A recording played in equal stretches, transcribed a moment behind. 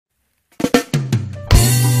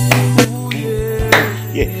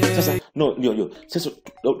Yeah, sasa no. Sasa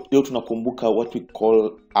leo tunakumbuka what we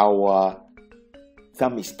call our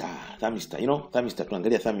thermistor, you know, thermistor.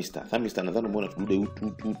 Tunaangalia thermistor nadhani umeona tudude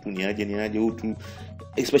utu ni aje utu,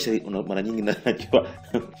 especially mara nyingi najua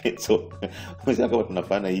so mwanzo kama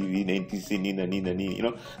tunafanya hivi 90 nini, you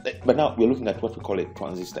know, but now we are looking at what we call a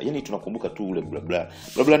transistor. Yani tunakumbuka tu ule bla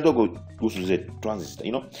bla ndogo kuhusu ze transistor,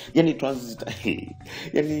 you know. Yani transistor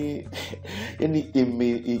yani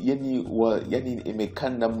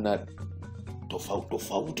imekana namna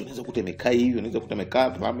tofauti. Unaweza kuta imekaa hivi, unaweza kuta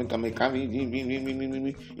imekaa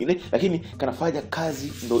hivi, lakini kanafanya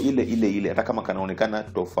kazi ndo ile hata kama kanaonekana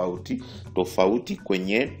tofauti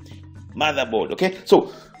kwenye motherboard. Okay, so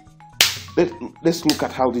let's look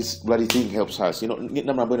at how this bloody thing helps us, you know.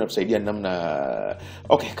 Namna ambayo inatusaidia namna,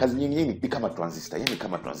 okay, kazi nyingi ni kama transistor. Yani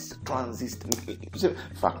kama transistor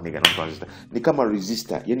fuck nigga, no transistor ni kama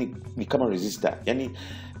resistor. Yani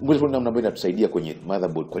ngoja namna ambayo inatusaidia kwenye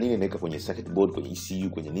motherboard. Kwa nini inaweka kwenye circuit board, kwenye ECU,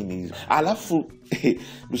 kwenye nini? Alafu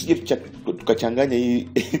tusije tukachanganya hii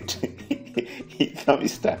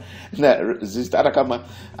thermistor na resistor.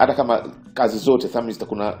 Hata kama kazi zote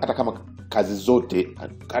thermistor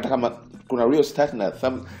hata kama kuna rheostat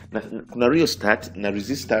kuna rheostat na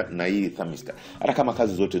resistor na hii thermistor. Hata kama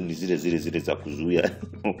kazi zote ni zile za kuzuia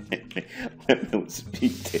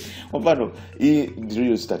usipite. Kwa mfano hii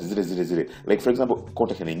rheostat zile. Like for example,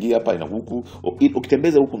 contact inaingia hapa ina huku,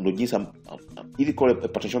 ukitembeza huku ndio jinsi ili call a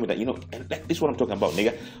potentiometer, you know, like this what I'm talking about,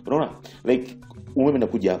 nigga. Unaona, like umeme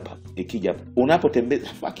unakuja hapa, ikija hapa, unapotembeza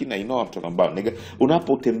fucking I know what I'm talking about, nigga.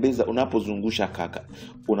 Unapozungusha kaka,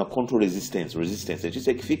 una control resistance. Just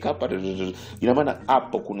ikifika hapa, ina maana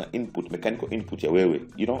hapo kuna input, mechanical input ya wewe,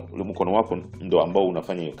 you know, ule mkono wako ndo ambao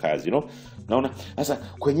unafanya hiyo kazi, you know. Naona sasa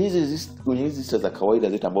kwenye hizi za kawaida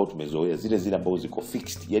zetu ambao tumezoea, zile ambao ziko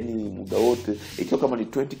fixed, yani muda wote, ikiwa kama ni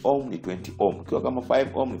 20 ohm ni 20 ohm, ikiwa kama 5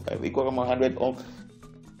 ohm ni 5, ikiwa kama 100 ohm.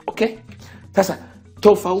 Okay, sasa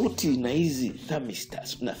tofauti na hizi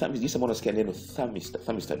thermistors na thermistor, mbona unasikia neno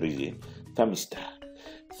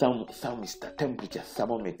thermistor temperature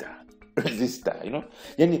thermometer, resistor, you know.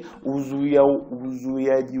 Yani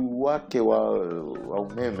uzuiaji wake wa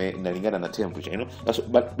umeme inalingana na temperature, you know.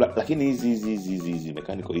 Lakini hizi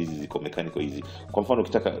mechanical, hizi ziko mechanical hizi. Kwa mfano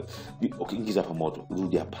ukitaka ukiingiza hapa moto,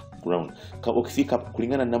 rudi hapa ground, ukifika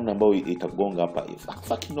kulingana na namna ambayo itagonga hapa,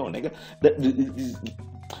 fucking no nigga,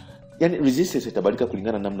 yani resistance itabadilika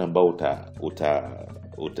kulingana na namna ambayo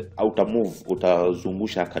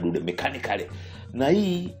utazungusha kadude mechanically. Na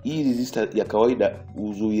hii resistor ya kawaida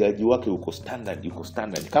uzuiaji wake uko standard.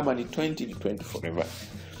 Kama ni 20 ni 20 forever.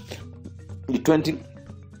 Ni 20.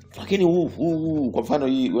 Lakini kwa mfano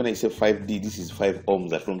hii, when I say 5D, this is 5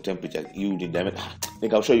 ohms at room temperature. You need diameter.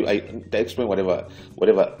 Like I'll show you, I explain whatever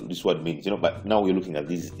this word means, you know. But now we're looking at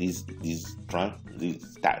these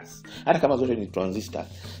transistors. Hata kama zote ni transistor,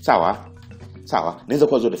 sawa, naweza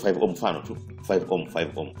kuwa zote 5 ohm, mfano tu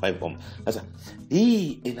 5 ohm. Sasa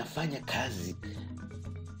hii inafanya kazi,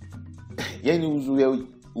 yani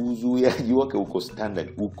uzuiaji wake uko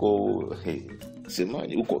standard, uko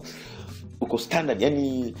standard.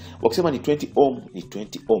 Yani wakisema ni 20 ohm ni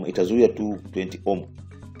 20 ohm, itazuia tu 20 ohm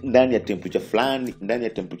ndani ya temperature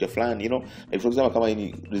fulani, you know. Like for example, kama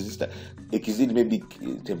ni resistor ikizidi maybe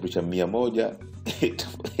temperature 100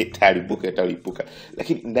 italipuka,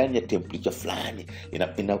 lakini ndani ya temperature fulani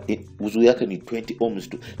uzuio yake ni 20 ohms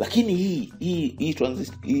tu. Lakini hii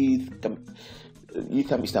transistor, hii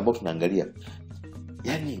thermistor ambayo tunaangalia,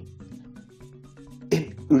 yani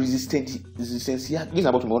resistance yake, hizi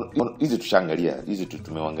ambazo tumeona, hizi tushaangalia,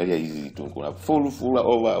 tumeangalia hizi, kuna full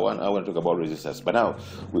over 1 hour talk about resistance, but now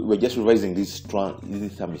we're just revising this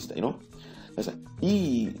thermistor, you know. Sasa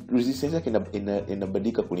hii resistance yake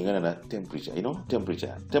inabadilika kulingana na temperature, you know.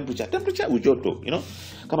 Temperature ujoto, you know.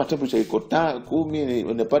 Kama temperature iko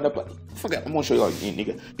 10 inapanda pa, I'm going to show you all,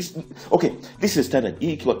 nigga. Okay, this is standard.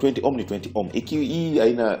 Hii ikiwa 20 ohm ni 20 ohm. Hii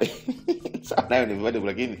haina sana ni variable,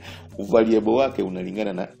 lakini variable wake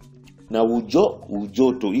unalingana na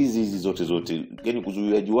ujoto. Hizi zote, yani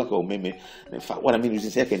kuzuiaji wake wa umeme, what I mean,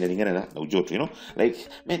 resistance yake inalingana na ujoto, you know. Like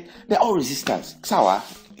man, they're all resistors, sawa.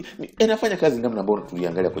 Inafanya kazi namna ambayo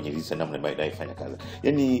tuliangalia kwenye resistor, namna ambayo inafanya kazi.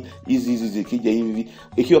 Yani hizi zikija hivi,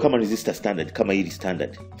 ikiwa kama resistor standard, kama hii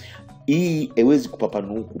standard, hii haiwezi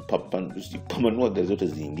kupapanua gari zote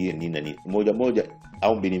ziingie nini moja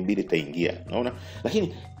au mbili itaingia, unaona.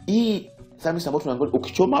 Lakini hii thermostat ambayo tunaangalia,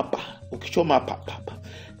 ukichoma hapa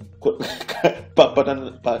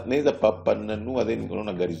naweza papanua, then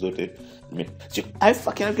unaona gari zote. I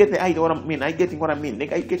fucking get the I getting what I mean.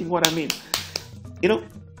 Like I getting what I mean. You know,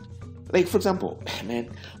 Like for example, man,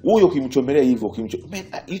 huyo kimchomelea hivyo man,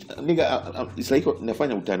 nigga, it's like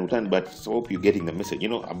nafanya utani but I hope you're getting the message, you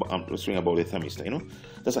know. I'm talking about the thermistor, you know.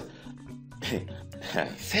 Sasa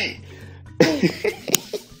say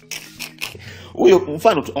huyo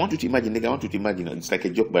mfano, I want you to imagine, nigga, I want you to imagine, it's like a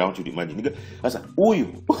joke but I want you to imagine, nigga. Sasa huyo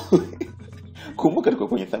kumbuka tuko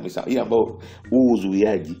kwenye thermostat ile ambao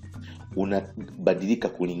uzuiaji unabadilika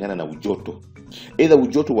kulingana na ujoto, either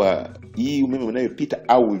ujoto wa hii umeme unayopita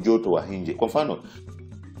au ujoto wa nje. Kwa mfano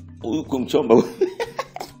huyu kumchoma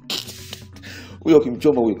huyo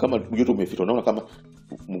kimchoma huyo, kama ujoto umefita, unaona kama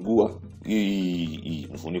mgua hii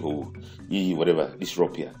mfuniko huu hii whatever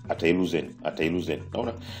dystropia atailuzen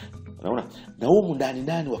naona na huko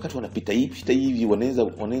ndani wakati wanapita hivi wanaweza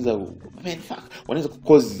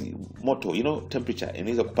cause moto, you know, temperature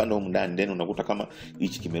inaweza kupanda huko ndani, then unakuta kama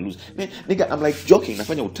hichi kimelose. Nigga, I'm like joking,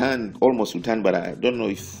 nafanya almost utan, but I don't know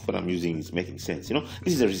if what I'm using is making sense, you know.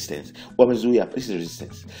 This is a resistance, wamezuia, this is a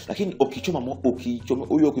resistance. Lakini ukichoma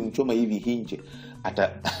huyo ukimchoma hivi nje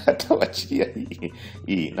atawachilia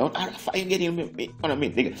hii na alafu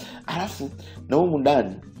nigga, alafu na huko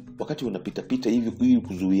ndani wakati unapita hivi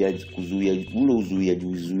kuzuia ule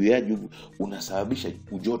uzuiaji unasababisha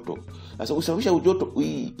ujoto. Sasa usababisha ujoto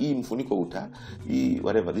hii mfuniko hii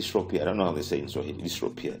whatever dystropia, I don't know how they say in Swahili,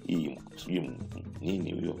 dystropia hii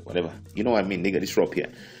nini hiyo whatever, you know what I mean, nigga, dystropia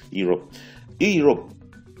hii rope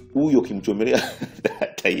huyo kimchomelea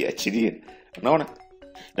ataiachilia, unaona.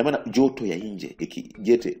 Na maana joto ya nje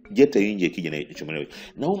jete nje ikija na chomeleo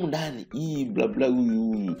na huko ndani hii bla bla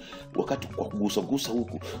huyu wakati kwa kugusa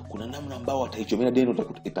huku kuna namna ambao ataichomea deno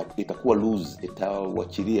itakuwa loose,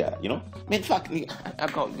 itawachilia, you know. Man, fuck nigga, I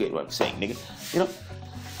can't get what I'm saying, nigga, you know.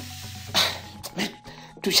 Man,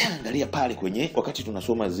 tushaangalia pale kwenye wakati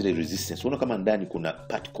tunasoma zile resistance, unaona kama ndani kuna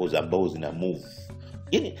particles ambao zina move.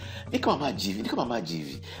 Yani ni kama maji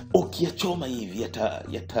hivi. Ukiachoma hivi yata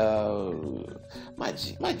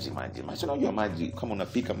maji. Unajua maji kama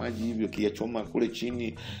unapika maji hivi ukiachoma kule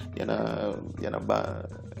chini yana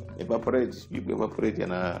evaporate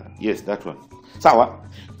yes, that one.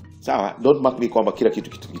 Sawa, don't mark me kwamba kila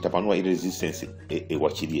kitu kitapanua ile resistance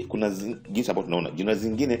wachilie. Kuna jinsi ambapo tunaona jina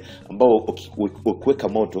zingine ambao ukiweka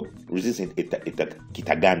moto resistance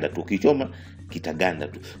kitaganda tu, ukichoma kitaganda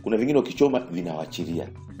tu. Kuna vingine ukichoma vinawachilia,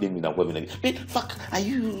 then vinakuwa man, fuck, are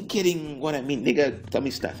you getting what I mean, nigga?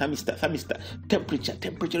 Thermistor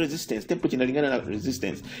temperature resistance, temperature inalingana na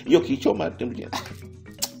resistance hiyo. Ukichoma temperature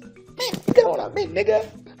you get what I mean, nigga?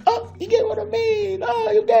 Oh, you get what I mean?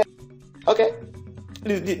 Oh, you get okay.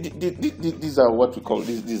 These are what we call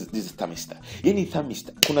this is thermistor. Any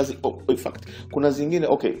thermistor in fact kuna zingine,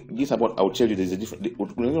 okay, this about I'll tell you there's a different,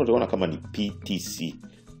 kuna zingine utaona kama ni PTC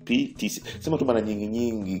sema tu mara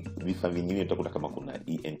nyingi vifaa vingine utakuta kama kuna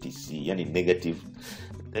ENTC, yani negative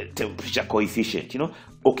temperature coefficient, you know.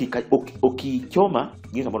 Ukichoma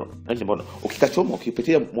jinsi ambavyo ukikachoma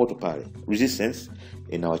ukipitia moto pale resistance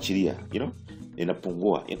inawachilia, you know,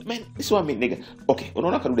 inapungua. Man, this is what I mean, nigga. Okay,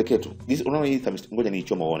 unaona karude ketu. Unaona hii thermistor, ngoja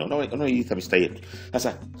niichoma uone. Unaona hii thermistor yetu.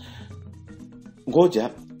 Sasa ngoja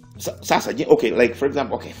sasa okay, like for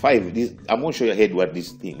example, okay, 5, this I'm going to show your head what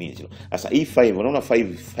this thing means, you know. Sasa hii 5, unaona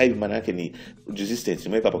 5 maana yake ni resistance.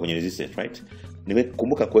 Nimeweka hapa kwenye resistance, right?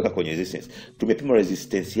 Nimekumbuka kuweka kwenye resistance. Tumepima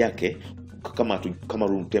resistance yake kama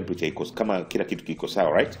room temperature iko, kama kila kitu kiko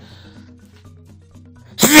sawa, right?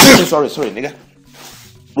 sorry nigga.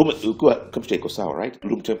 Room temperature iko sawa, right?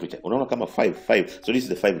 Room temperature unaona kama 5. So this is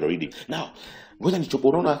the 5 reading. Now ngoja nichopo,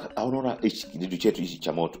 unaona kitu chetu hichi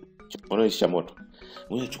cha moto. Unaona hichi cha moto.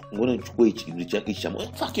 Ngoja nichukue hichi cha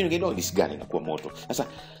moto. Fuck you, ndio this gani inakuwa moto. Sasa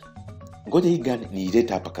ngoja hii gani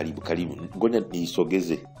niileta hapa karibu. Ngoja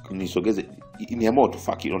niisogeze ni ya moto.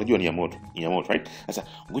 Fuck you, unajua ni ya moto, right? Sasa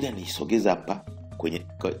ngoja niisogeze hapa kwenye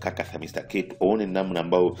kaka thermistor ketu, uone namna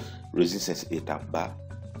ambao resistance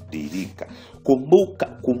itabadilika. Kumbuka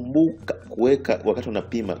kuweka wakati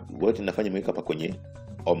unapima, wakati unafanya mweka hapa kwenye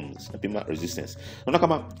ohms, napima resistance. Unaona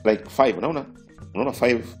kama like 5, unaona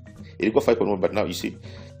 5 ilikuwa 5.1 but now you see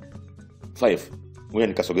 5. Ngoja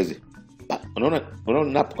nikasogeze. Unaona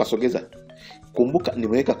napo kasogeza. Kumbuka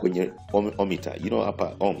nimeweka kwenye ohmmeter, you know,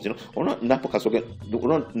 hapa ohms, you know. Unaona napo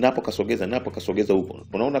kasogeza huko.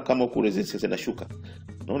 Unaona kama huko resistance inashuka.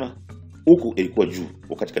 Unaona huku ilikuwa juu,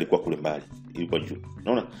 wakati kalikuwa kule mbali ilikuwa juu.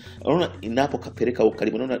 Unaona inapokapeleka huko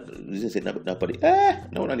karibu, unaona resistance inapodi.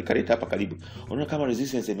 Naona nikaleta hapa karibu. Unaona kama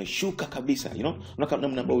resistance imeshuka kabisa, you know. Unaona kama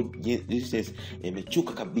namna ambayo resistance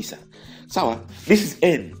imeshuka kabisa. Sawa, this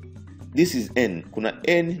is N. Kuna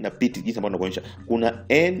N na P, jinsi ambavyo nakuonyesha. Kuna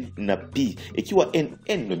N na P. Ikiwa N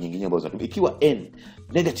ndio nyingine ambazo zinatumika. Ikiwa N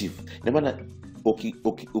negative, na maana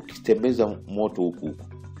ukitembeza moto huku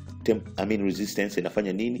resistance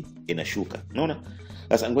inafanya nini? Inashuka. Unaona?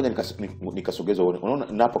 Sasa ngoja nikasogeza uone. Unaona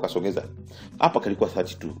ninapokasogeza hapa kalikuwa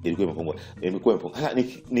 32, ilikuwa imepungua. Sasa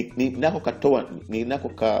ninapokatoa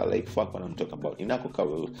like fuck what I'm talking about.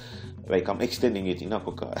 Like I'm extending it,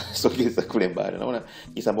 sogeza kule mbali. Unaona?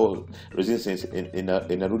 Jinsi ambayo resistance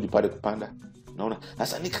inarudi pale kupanda. Unaona?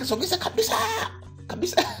 Sasa nikasogeza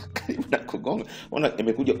kabisa karibu na kugonga. Unaona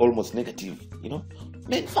imekuja almost negative,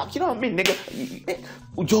 Man, fuck, you know what I mean, nigga?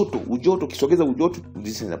 Ujoto, kisogeza ujoto,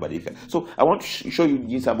 this inabadilika. So, I want to show you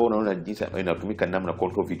jinsi ambao unaona jinsi inatumika namna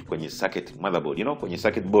control vitu kwenye circuit motherboard, kwenye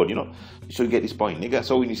circuit board, So you get this point, nigga.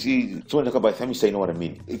 So when you see, so when I talk about thermistor, you know what I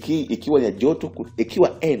mean. Ikiwa ya joto,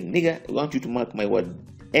 ikiwa N, nigga, I want you to mark my word.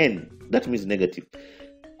 N, that means negative.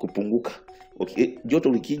 Kupunguka. Okay, joto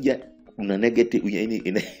likija, una negative,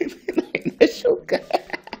 inashuka.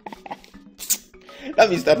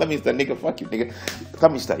 Thermistor, nigga, fuck you, nigga.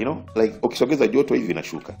 Thermistor, like, ukisogeza joto hivi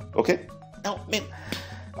inashuka. Okay? Now, man.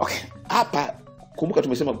 Okay. Hapa, kumbuka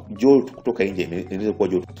tumesema joto kutoka nje inaweza kuwa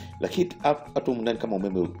joto. Lakini hata ndani kama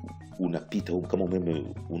umeme unapita huko, kama umeme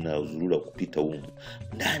unazurura kupita huko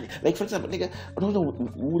ndani, like for example, nigga, unaona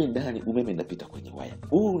ule ndani umeme unapita kwenye waya.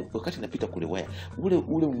 Wakati unapita kule waya, ule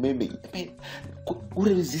umeme, man,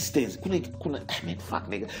 ule resistance, kuna fuck,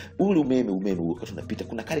 nigga, ule umeme wakati unapita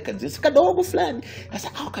kuna kale resistance kadogo fulani.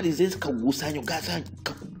 Sasa au kale resistance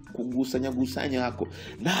kugusanya yako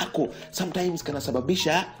nako sometimes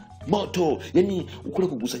kanasababisha moto. Yani ukule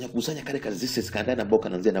kugusanya kale resistance kandana ambao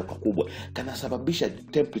kanaanzia na kwa kubwa kanasababisha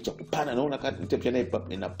temperature kupanda. Naona temperature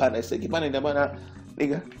inapanda. Sasa kipana ina maana,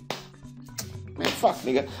 nigga, man, fuck,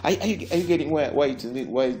 nigga, are you getting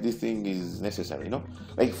why this thing is necessary,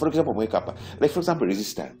 Like for example, wake up, like for example,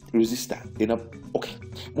 resistor okay,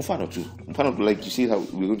 mfano like you see how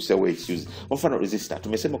we're going to say where it's used. Mfano resistor,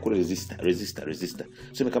 tumesema kule resistor,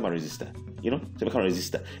 sema kama resistor, sema kama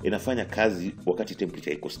resistor inafanya kazi wakati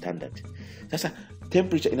temperature iko standard. Sasa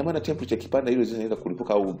temperature ina maana temperature kipanda, ile inaweza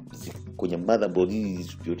kulipuka au kwenye motherboard hii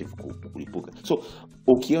yote kulipuka. So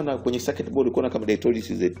ukiona kwenye circuit board ukiona kama they told this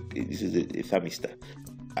is a thermistor,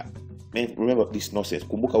 man, remember this nonsense.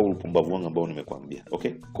 Kumbuka huu upumbavu wangu ambao nimekuambia.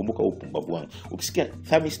 Okay? Kumbuka huu upumbavu wangu. Ukisikia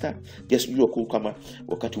thermistor, just jua kama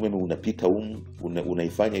wakati umeme unapita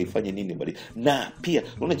ifanye nini mbali. Na pia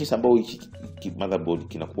unaona jinsi ambao motherboard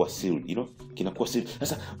kinakuwa sealed, kinakuwa sealed.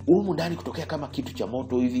 Sasa huko ndani kutokea kama kitu cha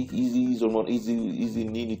moto hizi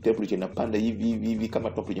nini, temperature inapanda hivi kama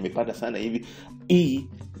temperature imepanda sana hivi,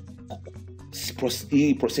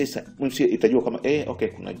 hii processor itajua kama okay,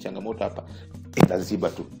 kuna changamoto hapa, itaziba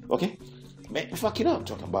tu. Okay? Man, fuck it up,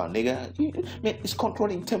 talking about, nigga. Man, it's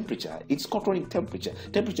controlling temperature.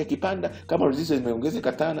 Temperature kipanda, kama resistance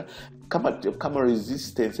imeongezeka tana, kama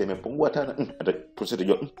resistance imepungua tana, hata processor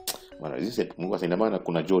jua, wana resistance imepungua sana, maana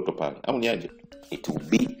kuna joto pale. Amu ni aje? It will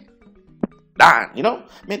be done,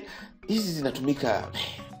 Man, hizi zinatumika,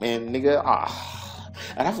 man, nigga,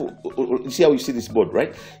 Alafu, see how you see this board,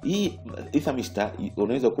 right? Hii thermistor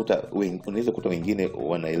unaweza kuta wengine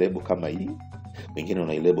wanailabel kama hii, wengine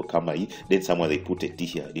wanailabel kama hii, then somewhere they put a T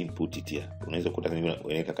here, didn't put it here. Unaweza kuta wengine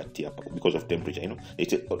wanaweka kati hapa because of temperature, They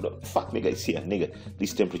say, oh, no, fuck, nigga, it's here, nigga.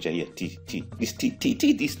 This temperature here, this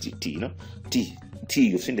T,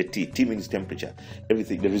 you've seen the T means temperature.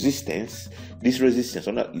 Everything, the resistance, this resistance,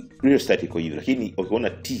 on a real static or even on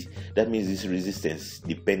a T, that means this resistance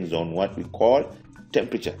depends on what we call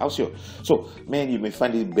temperature. How's your? So, man, you may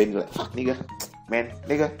find it being like, fuck, nigga, man,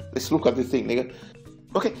 nigga, let's look at this thing, nigga.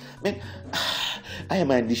 Okay, man, haya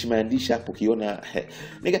maandishi hapo ukiona,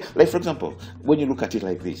 nigga, like for example, when you look at it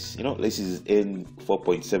like this, this is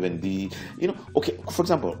N4.7D, okay, for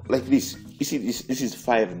example, like this, you see this is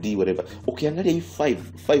 5D whatever. Ukiangalia hii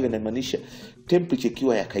 5 inamaanisha temperature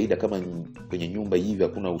ikiwa ya kawaida kama kwenye nyumba hivi,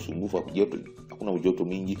 hakuna usumbufu wa joto, hakuna ujoto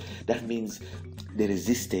mingi, that means the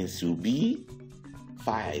resistance will be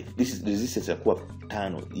 5. This is resistance ya kuwa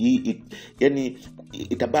 5. Yani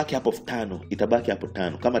itabaki hapo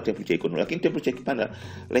 5 kama temperature iko. Lakini temperature ikipanda,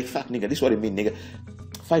 like fuck, nigga, this is what I mean, nigga.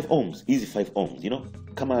 5 ohms, easy 5 ohms,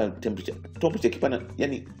 kama temperature ikipanda,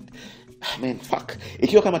 yani, man, fuck.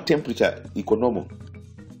 Ikiwa kama temperature iko normal,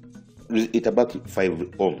 itabaki 5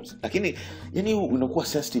 ohms. Lakini yani unakuwa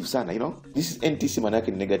sensitive sana, This is NTC, maana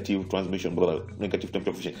yake negative transmission, negative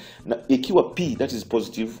temperature coefficient. Na ikiwa P, that is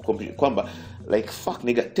positive, kwamba like fuck,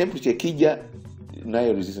 nigga, temperature ikija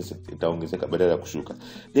nayo resistance itaongezeka badala ya kushuka.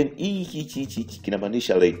 Then hii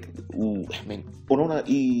kinamaanisha like, man, unaona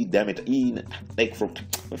hii diameter, like from,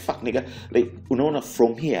 fuck, nigga, like unaona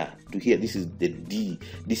from here to here, this is the D,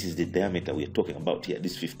 this is the diameter we are talking about here,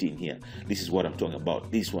 this 15 here, this is what I'm talking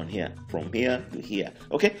about, this one here, from here to here.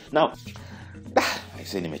 Okay, now I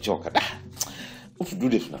say nimechoka. to do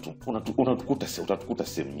this unatukuta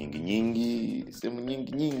sehemu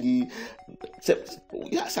nyingi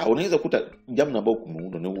sasa unaweza kukuta jambo ambalo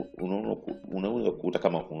unaweza kukuta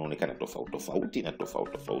kama unaonekana tofauti,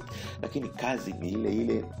 lakini kazi ni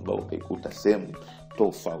ile ambayo utaikuta sehemu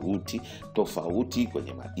tofauti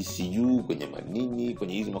kwenye ECU, kwenye manini,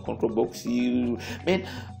 kwenye hizi control box. Man,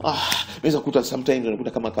 unaweza kukuta sometimes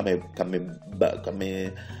unakuta kama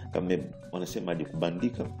wanasema hadi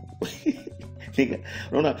kubandika.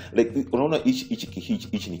 Unaona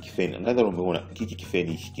hichi ni kifeni. Nadhani umeona hiki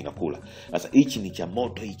kifeni hichi kinakula. Sasa hichi ni cha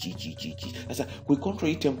moto hichi. Sasa we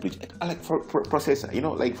control hii temperature like for processor,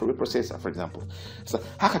 like for a processor for example. Sasa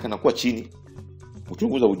haka kanakuwa chini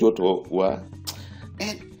kuchunguza ujoto wa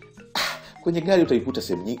kwenye gari utaikuta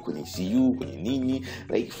sehemu nyingi kwenye ECU, kwenye nini,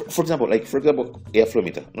 like for example air flow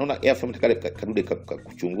meter. Unaona air flow meter kadude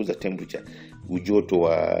kuchunguza temperature, ujoto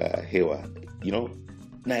wa hewa,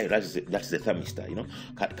 nayo that's the thermistor,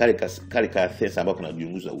 kale ka sensor ambako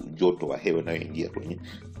kunachunguza ujoto wa hewa inayoingia kwenye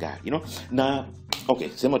gari, na okay,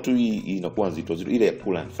 sema tu hii inakuwa nzito ile ya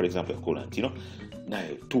coolant, for example ya coolant,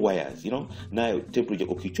 nayo 2 wires, nayo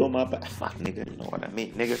temperature ukichoma hapa, fuck nigga, you know what I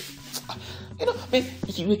mean nigga, man,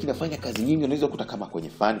 hiki kinafanya kazi nyingi. Unaweza kukuta kama kwenye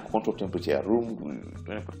fan control temperature ya room,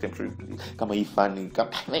 temperature kama hii fan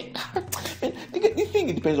kama man, the thing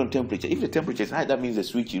it depends on temperature. If the temperature is high, that means the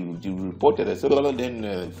switch will report it as well, then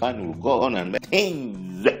the fan will go on and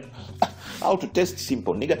things. How to test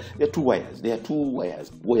simple nigga, there are 2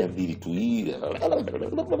 wires, wire mbili tu hii.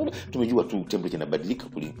 Tumejua tu temperature inabadilika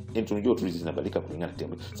tunajua tu resistance inabadilika kulingana na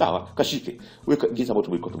temperature. Sawa, kashike. Weka jinsi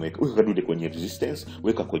ambayo tumeweka. Weka kadude kwenye resistance,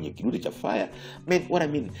 weka kwenye kidude cha fire. Man, what I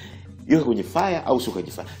mean, weka kwenye fire au sio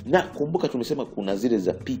kwenye fire. Na kumbuka tumesema kuna zile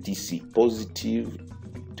za PTC, positive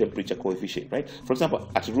temperature coefficient, right? For example,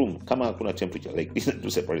 at room, kama kuna temperature, like this is two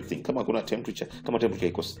separate thing. Kama kuna temperature,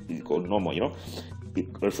 iko normal,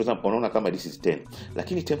 for example, unaona kama this is 10,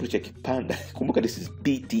 lakini temperature kipanda, kumbuka this is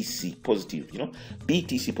PTC positive,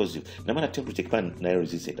 PTC positive. Na maana temperature kipanda na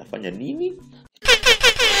resistance itafanya nini?